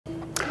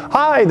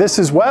Hi, this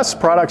is Wes,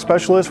 product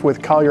specialist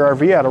with Collier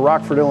RV out of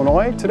Rockford,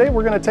 Illinois. Today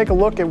we're going to take a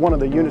look at one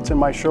of the units in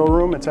my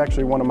showroom. It's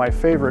actually one of my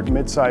favorite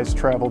mid-sized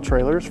travel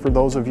trailers for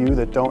those of you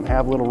that don't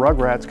have little rug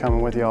rats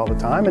coming with you all the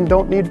time and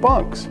don't need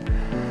bunks.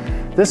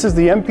 This is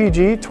the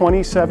Mpg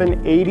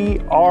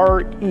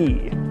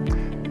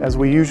 2780RE. As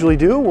we usually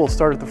do, we'll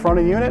start at the front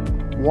of the unit,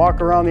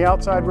 walk around the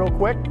outside real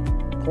quick,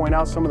 point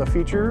out some of the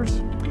features,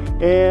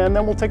 and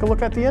then we'll take a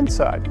look at the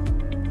inside.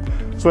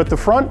 So at the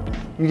front,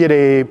 you get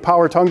a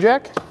power tongue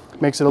jack.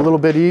 Makes it a little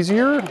bit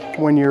easier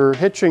when you're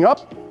hitching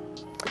up.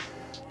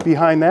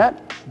 Behind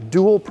that,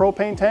 dual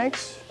propane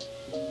tanks,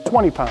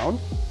 20-pound.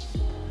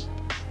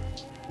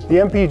 The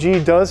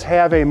Mpg does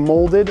have a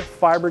molded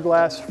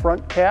fiberglass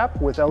front cap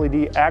with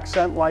LED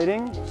accent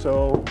lighting,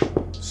 so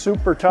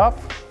super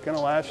tough. Gonna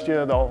last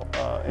you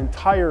the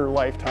entire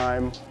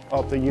lifetime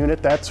of the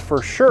unit, that's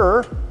for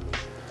sure.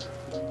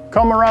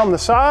 Come around the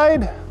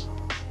side,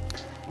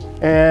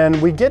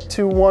 and we get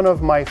to one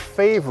of my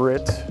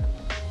favorite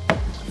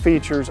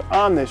features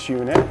on this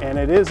unit, and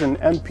it is an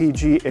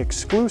Mpg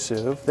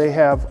exclusive. They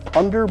have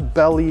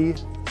underbelly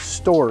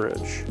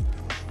storage.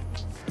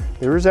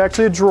 There is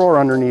actually a drawer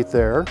underneath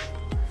there,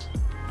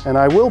 and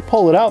I will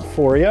pull it out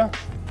for you.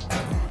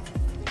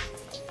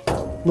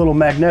 Little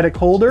magnetic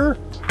holder.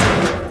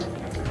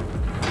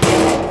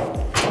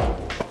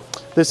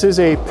 This is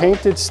a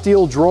painted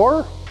steel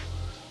drawer.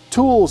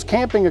 Tools,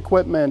 camping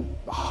equipment,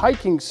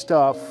 hiking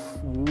stuff,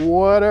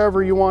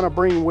 whatever you want to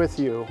bring with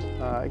you.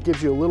 It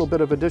gives you a little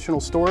bit of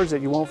additional storage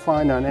that you won't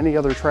find on any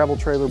other travel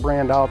trailer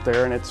brand out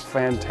there, and it's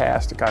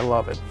fantastic. I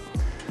love it.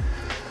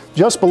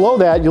 Just below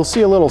that, you'll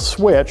see a little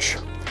switch,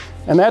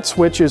 and that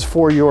switch is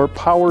for your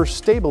power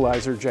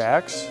stabilizer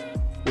jacks,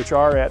 which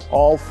are at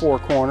all four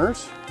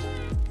corners.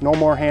 No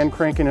more hand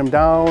cranking them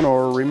down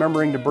or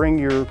remembering to bring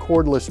your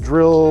cordless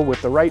drill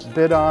with the right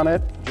bit on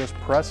it. Just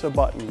press a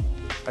button.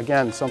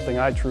 Again, something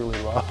I truly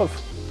love.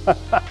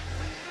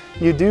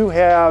 You do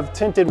have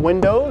tinted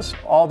windows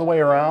all the way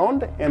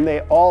around, and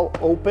they all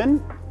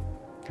open.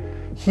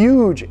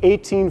 Huge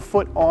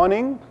 18-foot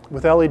awning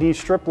with LED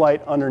strip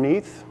light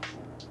underneath.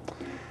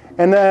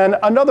 And then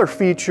another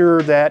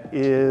feature that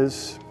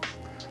is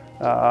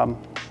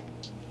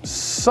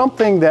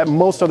something that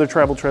most other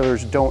travel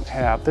trailers don't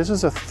have. This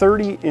is a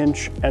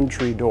 30-inch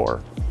entry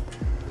door.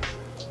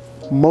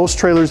 Most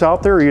trailers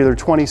out there are either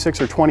 26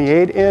 or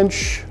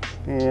 28-inch.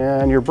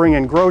 And you're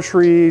bringing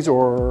groceries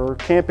or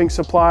camping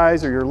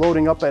supplies, or you're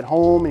loading up at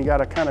home and you got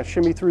to kind of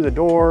shimmy through the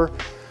door.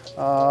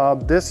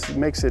 This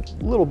makes it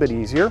a little bit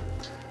easier.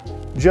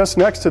 Just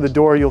next to the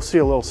door, you'll see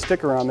a little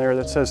sticker on there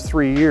that says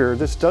 3-year.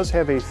 This does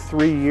have a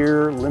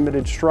 3-year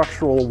limited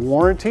structural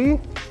warranty.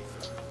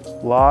 A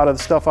lot of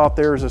the stuff out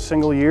there is a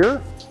single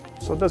year,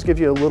 so it does give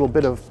you a little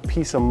bit of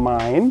peace of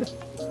mind.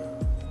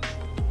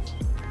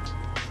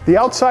 The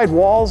outside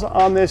walls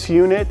on this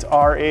unit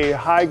are a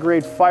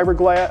high-grade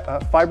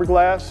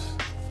fiberglass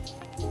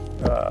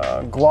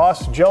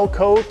gloss gel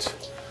coat,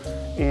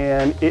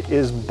 and it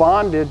is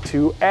bonded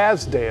to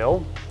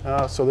Azdale.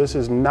 So this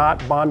is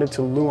not bonded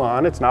to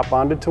Luan, it's not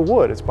bonded to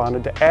wood, it's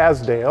bonded to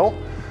Azdale.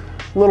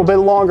 A little bit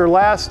longer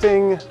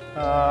lasting,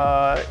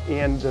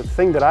 and the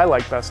thing that I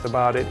like best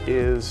about it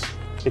is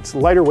it's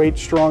lighter weight,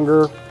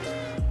 stronger,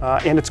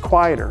 and it's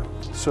quieter.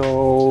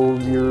 So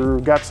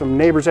you've got some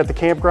neighbors at the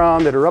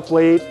campground that are up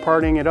late,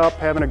 partying it up,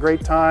 having a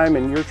great time,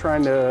 and you're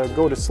trying to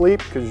go to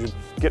sleep because you're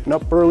getting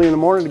up early in the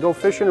morning to go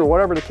fishing or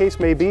whatever the case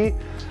may be.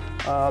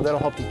 That'll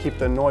help you keep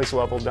the noise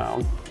level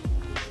down.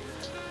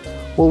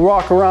 We'll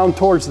walk around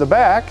towards the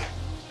back.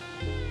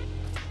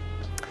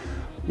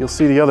 You'll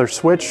see the other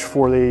switch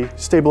for the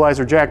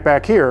stabilizer jack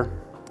back here.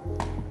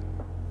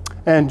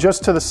 And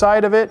just to the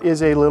side of it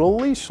is a little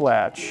leash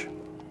latch.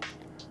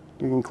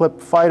 You can clip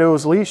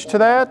Fido's leash to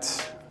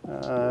that.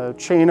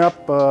 Chain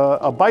up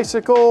a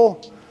bicycle,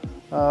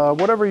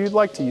 whatever you'd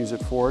like to use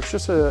it for. It's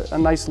just a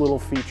nice little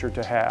feature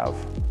to have.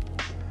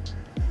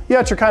 You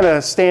got your kind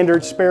of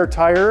standard spare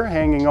tire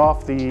hanging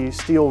off the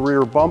steel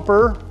rear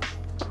bumper.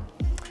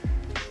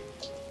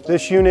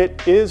 This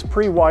unit is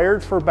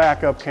pre-wired for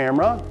backup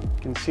camera.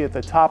 You can see at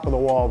the top of the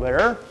wall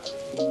there.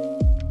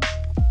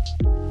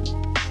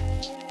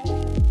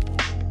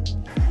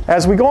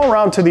 As we go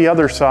around to the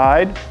other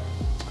side,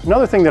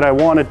 another thing that I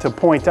wanted to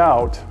point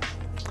out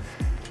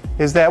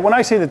is that when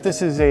I say that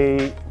this is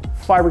a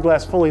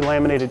fiberglass fully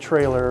laminated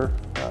trailer,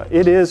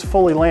 it is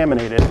fully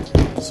laminated.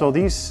 So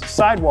these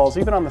sidewalls,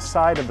 even on the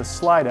side of the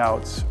slide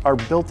outs, are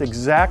built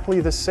exactly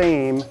the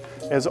same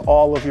as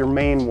all of your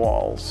main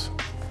walls.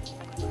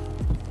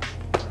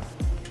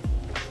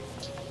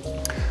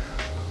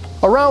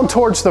 Around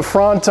towards the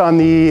front on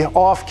the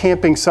off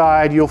camping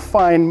side, you'll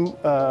find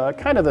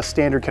kind of the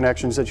standard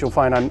connections that you'll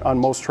find on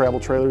most travel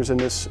trailers in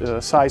this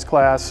size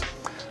class.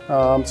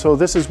 So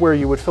this is where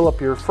you would fill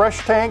up your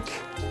fresh tank.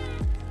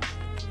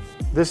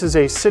 This is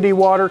a city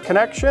water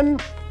connection.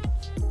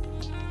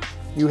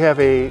 You have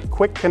a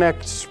quick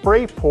connect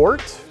spray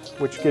port,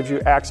 which gives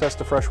you access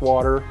to fresh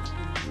water.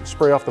 You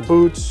spray off the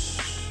boots,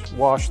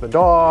 wash the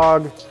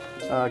dog,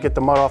 get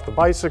the mud off the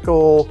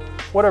bicycle,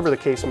 whatever the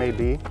case may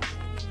be.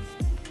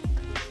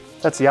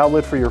 That's the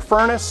outlet for your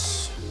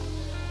furnace.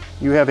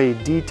 You have a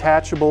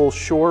detachable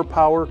shore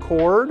power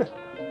cord.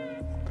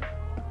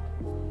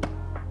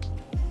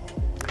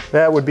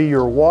 That would be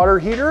your water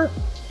heater.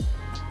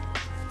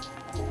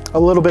 A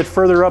little bit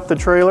further up the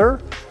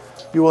trailer,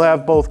 you will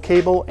have both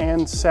cable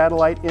and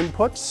satellite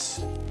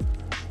inputs.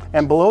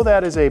 And below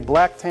that is a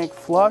black tank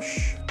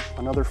flush,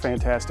 another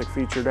fantastic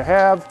feature to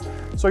have.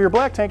 So your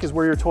black tank is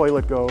where your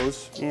toilet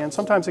goes, and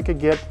sometimes it could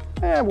get,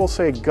 we'll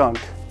say gunk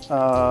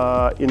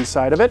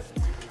inside of it.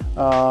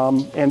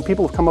 And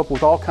people have come up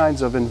with all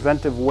kinds of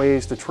inventive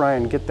ways to try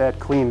and get that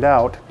cleaned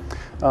out.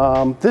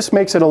 This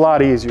makes it a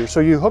lot easier. So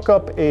you hook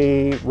up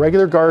a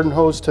regular garden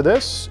hose to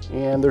this,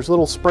 and there's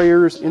little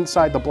sprayers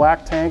inside the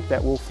black tank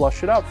that will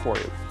flush it out for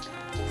you.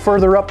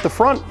 Further up the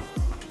front,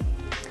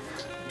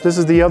 this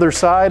is the other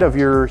side of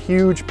your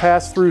huge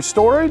pass-through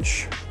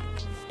storage.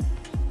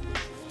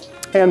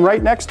 And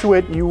right next to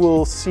it, you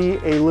will see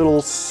a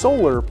little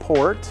solar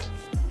port.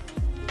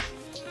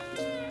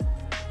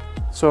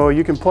 So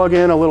you can plug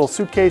in a little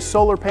suitcase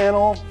solar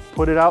panel,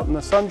 put it out in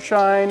the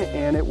sunshine,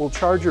 and it will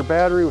charge your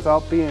battery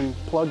without being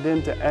plugged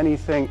into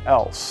anything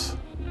else.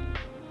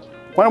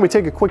 Why don't we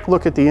take a quick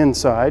look at the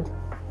inside?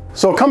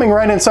 So coming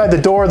right inside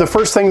the door, the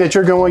first thing that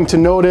you're going to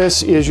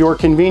notice is your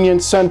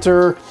convenience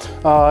center.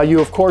 You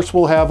of course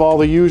will have all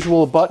the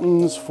usual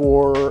buttons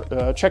for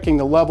checking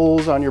the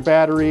levels on your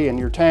battery and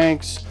your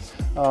tanks.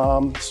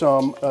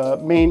 Some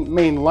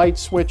main light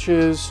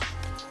switches,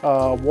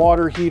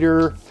 water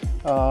heater,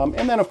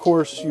 and then of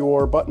course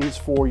your buttons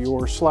for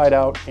your slide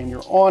out and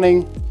your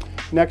awning.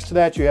 Next to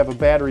that, you have a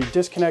battery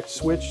disconnect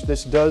switch.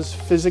 This does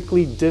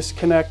physically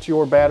disconnect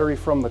your battery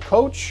from the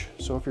coach.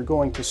 So if you're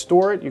going to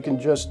store it, you can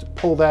just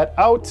pull that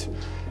out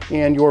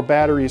and your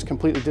battery is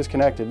completely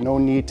disconnected. No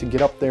need to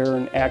get up there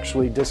and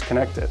actually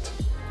disconnect it.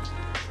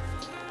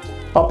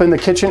 Up in the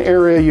kitchen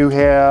area, you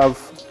have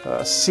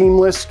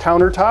seamless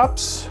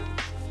countertops,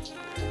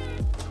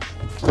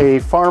 a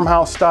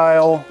farmhouse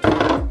style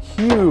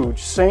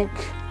huge sink,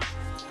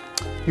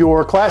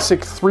 your classic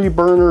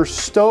 3-burner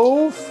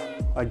stove.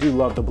 I do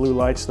love the blue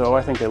lights though,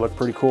 I think they look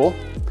pretty cool.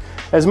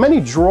 As many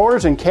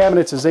drawers and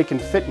cabinets as they can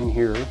fit in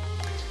here.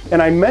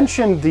 And I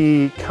mentioned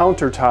the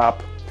countertop.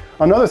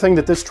 Another thing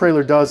that this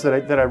trailer does that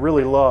I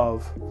really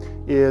love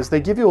is they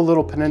give you a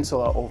little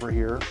peninsula over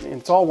here. And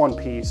it's all one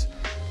piece,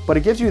 but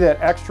it gives you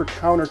that extra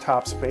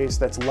countertop space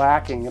that's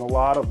lacking in a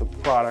lot of the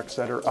products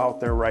that are out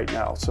there right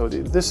now. So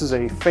this is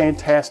a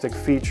fantastic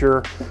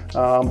feature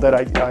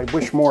that I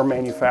wish more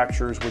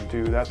manufacturers would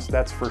do,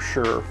 that's for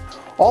sure.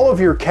 All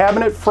of your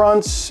cabinet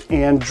fronts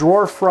and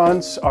drawer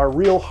fronts are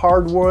real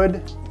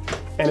hardwood.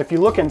 And if you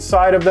look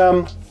inside of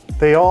them,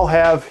 they all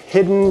have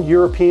hidden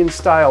European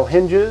style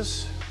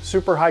hinges,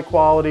 super high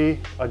quality,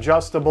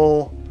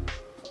 adjustable,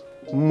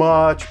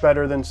 much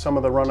better than some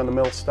of the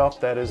run-of-the-mill stuff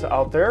that is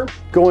out there.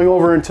 Going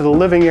over into the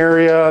living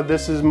area,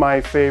 this is my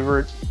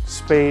favorite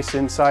space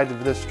inside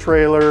of this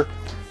trailer.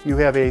 You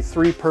have a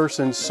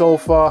 3-person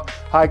sofa,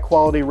 high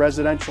quality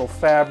residential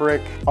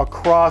fabric.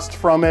 Across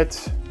from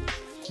it,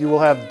 you will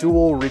have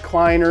dual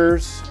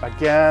recliners.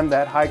 Again,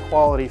 that high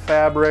quality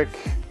fabric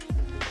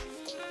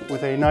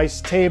with a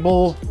nice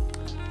table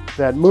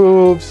that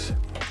moves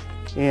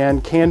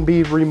and can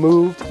be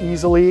removed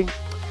easily.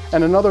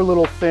 And another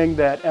little thing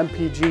that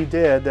MPG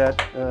did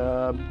that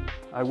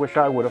I wish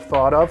I would have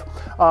thought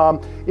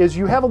of is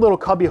you have a little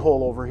cubby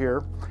hole over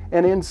here,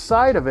 and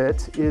inside of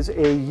it is a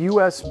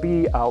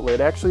USB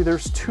outlet. Actually,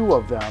 there's 2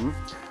 of them.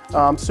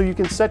 So you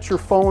can set your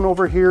phone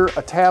over here,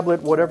 a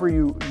tablet, whatever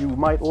you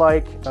might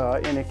like,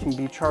 and it can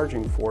be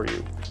charging for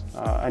you.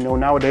 I know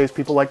nowadays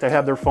people like to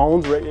have their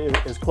phones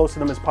as close to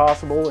them as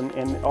possible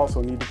and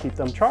also need to keep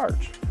them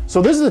charged.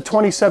 So this is a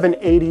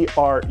 2780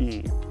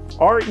 RE.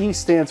 RE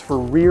stands for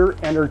rear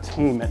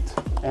entertainment.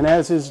 And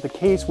as is the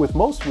case with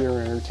most rear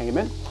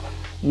entertainment,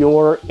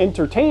 your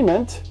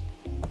entertainment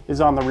is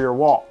on the rear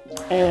wall.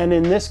 And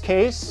in this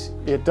case,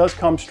 it does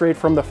come straight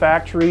from the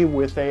factory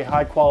with a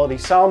high quality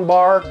sound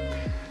bar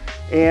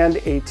and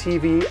a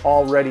TV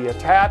already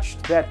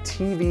attached. That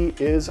TV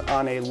is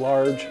on a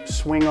large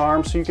swing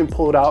arm, so you can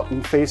pull it out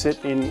and face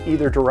it in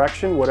either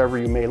direction, whatever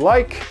you may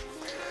like.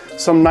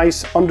 Some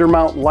nice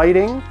undermount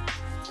lighting,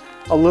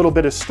 a little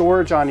bit of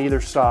storage on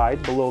either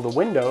side below the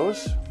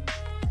windows,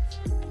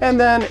 and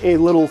then a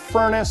little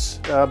furnace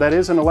that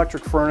is an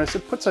electric furnace.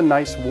 It puts a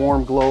nice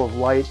warm glow of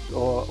light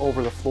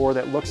over the floor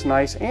that looks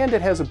nice, and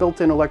it has a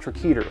built-in electric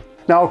heater.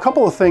 Now, a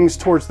couple of things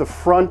towards the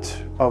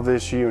front of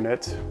this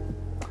unit,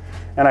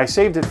 and I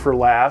saved it for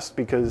last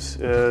because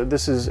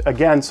this is,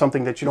 again,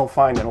 something that you don't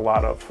find in a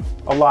lot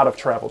of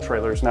travel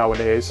trailers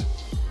nowadays.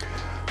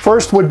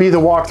 First would be the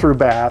walk-through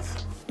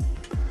bath,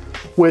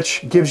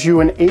 which gives you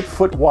an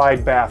 8-foot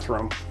wide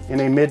bathroom in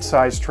a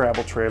mid-sized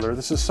travel trailer.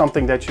 This is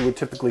something that you would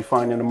typically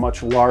find in a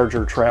much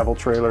larger travel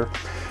trailer.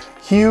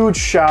 Huge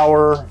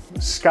shower,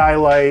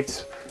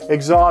 skylight,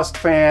 exhaust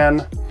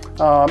fan,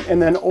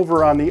 and then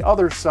over on the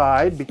other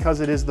side, because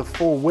it is the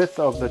full width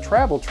of the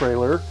travel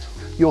trailer,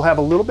 you'll have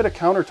a little bit of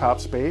countertop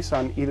space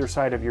on either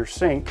side of your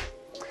sink,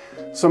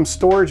 some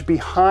storage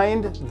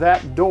behind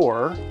that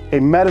door, a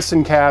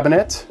medicine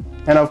cabinet,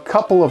 and a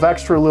couple of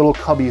extra little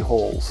cubby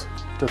holes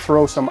to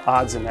throw some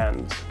odds and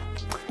ends.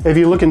 If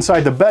you look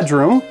inside the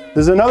bedroom,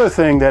 there's another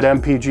thing that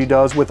MPG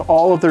does with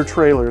all of their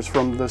trailers,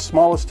 from the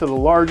smallest to the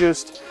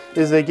largest,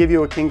 is they give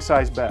you a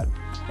king-size bed.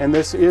 And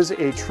this is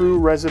a true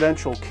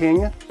residential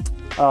king.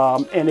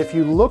 And if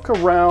you look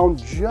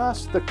around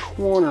just the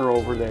corner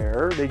over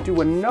there, they do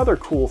another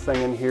cool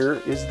thing in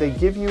here, is they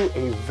give you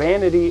a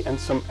vanity and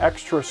some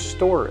extra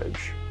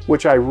storage,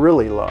 which I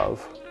really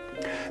love.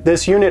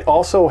 This unit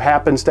also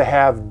happens to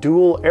have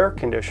dual air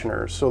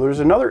conditioners. So there's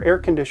another air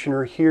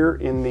conditioner here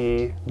in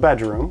the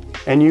bedroom,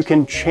 and you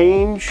can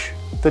change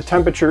the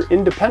temperature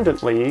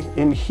independently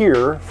in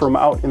here from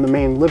out in the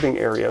main living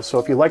area. So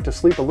if you like to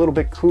sleep a little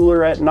bit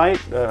cooler at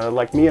night,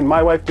 like me and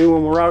my wife do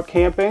when we're out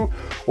camping,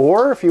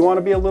 or if you want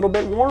to be a little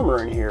bit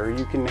warmer in here,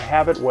 you can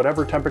have it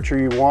whatever temperature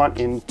you want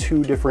in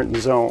 2 different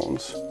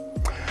zones.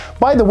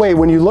 By the way,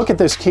 when you look at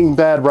this king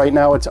bed right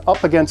now, it's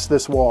up against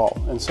this wall.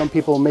 And some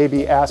people may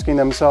be asking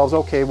themselves,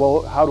 okay,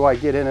 well, how do I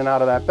get in and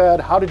out of that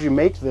bed? How did you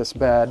make this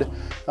bed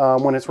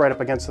when it's right up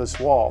against this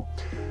wall?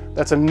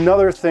 That's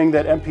another thing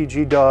that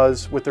MPG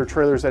does with their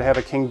trailers that have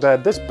a king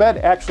bed. This bed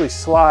actually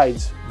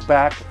slides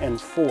back and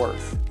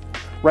forth.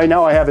 Right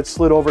now I have it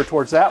slid over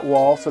towards that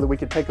wall so that we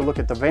could take a look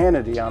at the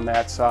vanity on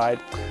that side,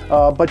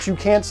 but you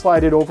can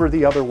slide it over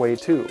the other way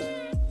too.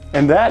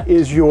 And that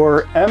is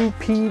your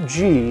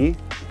MPG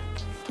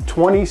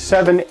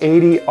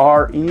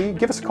 2780RE.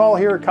 Give us a call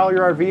here at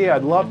Collier RV.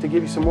 I'd love to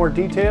give you some more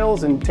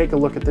details and take a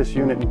look at this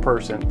unit in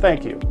person.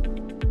 Thank you.